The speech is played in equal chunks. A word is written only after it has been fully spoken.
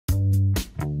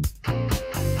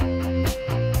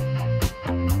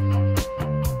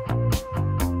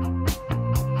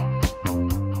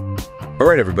All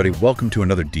right, everybody, welcome to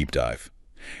another deep dive.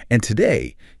 And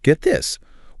today, get this,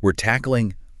 we're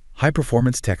tackling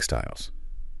high-performance textiles.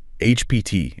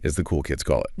 HPT, as the cool kids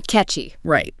call it. Catchy.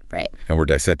 Right. And we're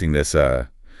dissecting this, an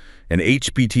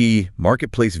HPT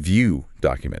Marketplace View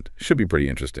document. Should be pretty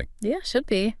interesting. Yeah, should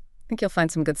be. I think you'll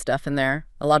find some good stuff in there.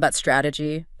 A lot about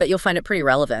strategy, but you'll find it pretty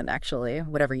relevant, actually,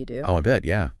 whatever you do. Oh, I bet,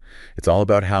 yeah. It's all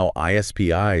about how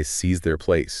ISPI sees their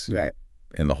place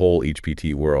in the whole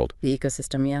HPT world. The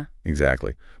ecosystem, yeah.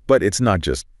 Exactly. But it's not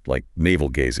just like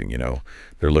navel-gazing, you know.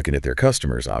 They're looking at their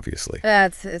customers, obviously.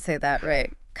 Say that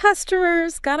right.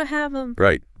 Customers, gotta have them.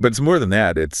 Right. But it's more than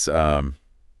that. It's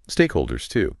stakeholders,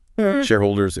 too.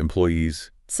 Shareholders,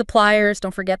 employees. Suppliers,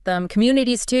 don't forget them.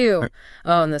 Communities, too.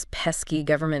 Oh, and this pesky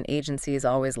government agency is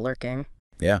always lurking.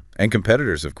 Yeah. And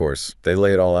competitors, of course. They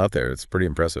lay it all out there. It's pretty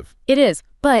impressive. It is.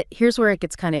 But here's where it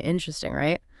gets kind of interesting,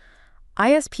 right?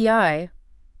 ISPI,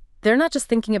 they're not just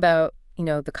thinking about,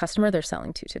 the customer they're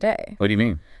selling to today. What do you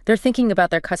mean? They're thinking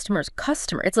about their customer's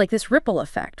customer. It's like this ripple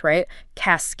effect, right?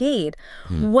 Cascade.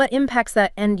 What impacts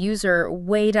that end user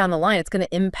way down the line? It's going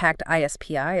to impact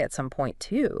ISPI at some point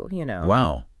too,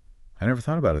 Wow. I never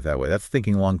thought about it that way. That's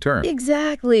thinking long term.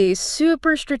 Exactly.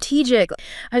 Super strategic.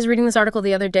 I was reading this article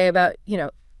the other day about,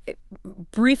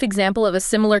 brief example of a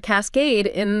similar cascade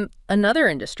in another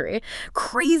industry.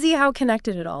 Crazy how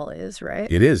connected it all is,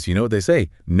 right? It is. You know what they say?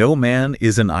 No man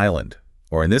is an island.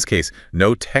 Or in this case,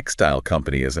 no textile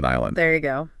company is an island. There you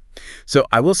go. So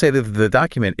I will say that the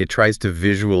document, it tries to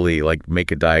visually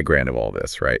make a diagram of all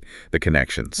this, right? The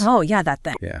connections. Oh, yeah, that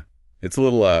thing. Yeah. It's a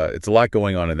little, it's a lot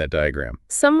going on in that diagram.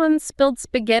 Someone spilled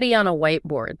spaghetti on a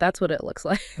whiteboard. That's what it looks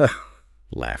like.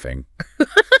 Laughing.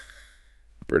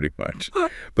 Pretty much.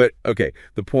 But, okay,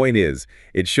 the point is,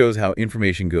 it shows how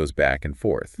information goes back and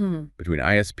forth between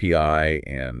ISPI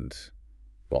and,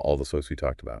 well, all the folks we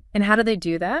talked about. And how do they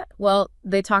do that? Well,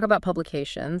 they talk about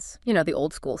publications, the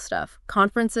old school stuff,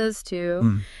 conferences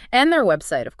too, and their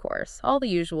website, of course, all the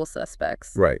usual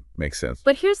suspects. Right. Makes sense.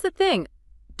 But here's the thing.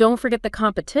 Don't forget the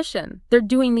competition. They're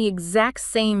doing the exact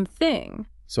same thing.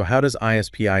 So how does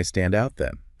ISPI stand out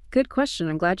then? Good question.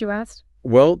 I'm glad you asked.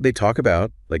 Well, they talk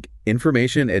about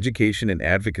information, education, and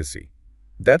advocacy.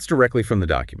 That's directly from the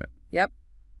document. Yep.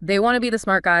 They want to be the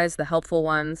smart guys, the helpful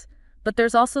ones. But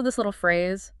there's also this little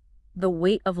phrase, the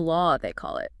weight of law, they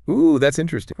call it. Ooh, that's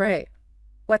interesting. Right.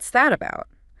 What's that about?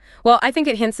 Well, I think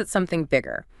it hints at something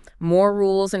bigger. More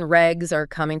rules and regs are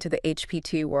coming to the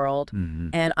HPT world.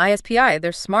 And ISPI,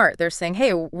 they're smart. They're saying,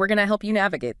 hey, we're going to help you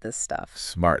navigate this stuff.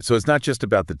 Smart. So it's not just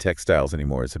about the textiles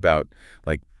anymore. It's about,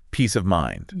 peace of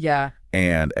mind. Yeah.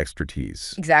 And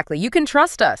expertise. Exactly. You can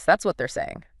trust us. That's what they're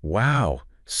saying. Wow.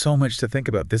 So much to think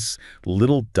about. This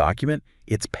little document,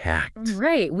 it's packed.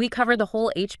 Right. We cover the whole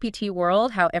HPT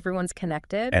world, how everyone's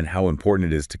connected. And how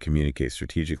important it is to communicate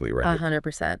strategically, right?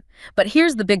 100%. But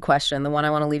here's the big question, the one I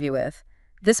want to leave you with.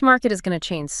 This market is going to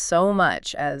change so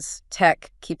much as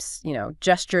tech keeps,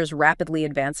 gestures rapidly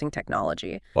advancing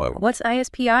technology. Well, what's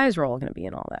ISPI's role going to be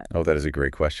in all that? Oh, that is a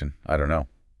great question. I don't know.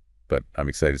 But I'm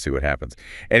excited to see what happens.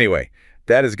 Anyway,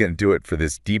 that is going to do it for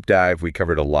this deep dive. We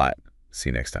covered a lot.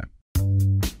 See you next time.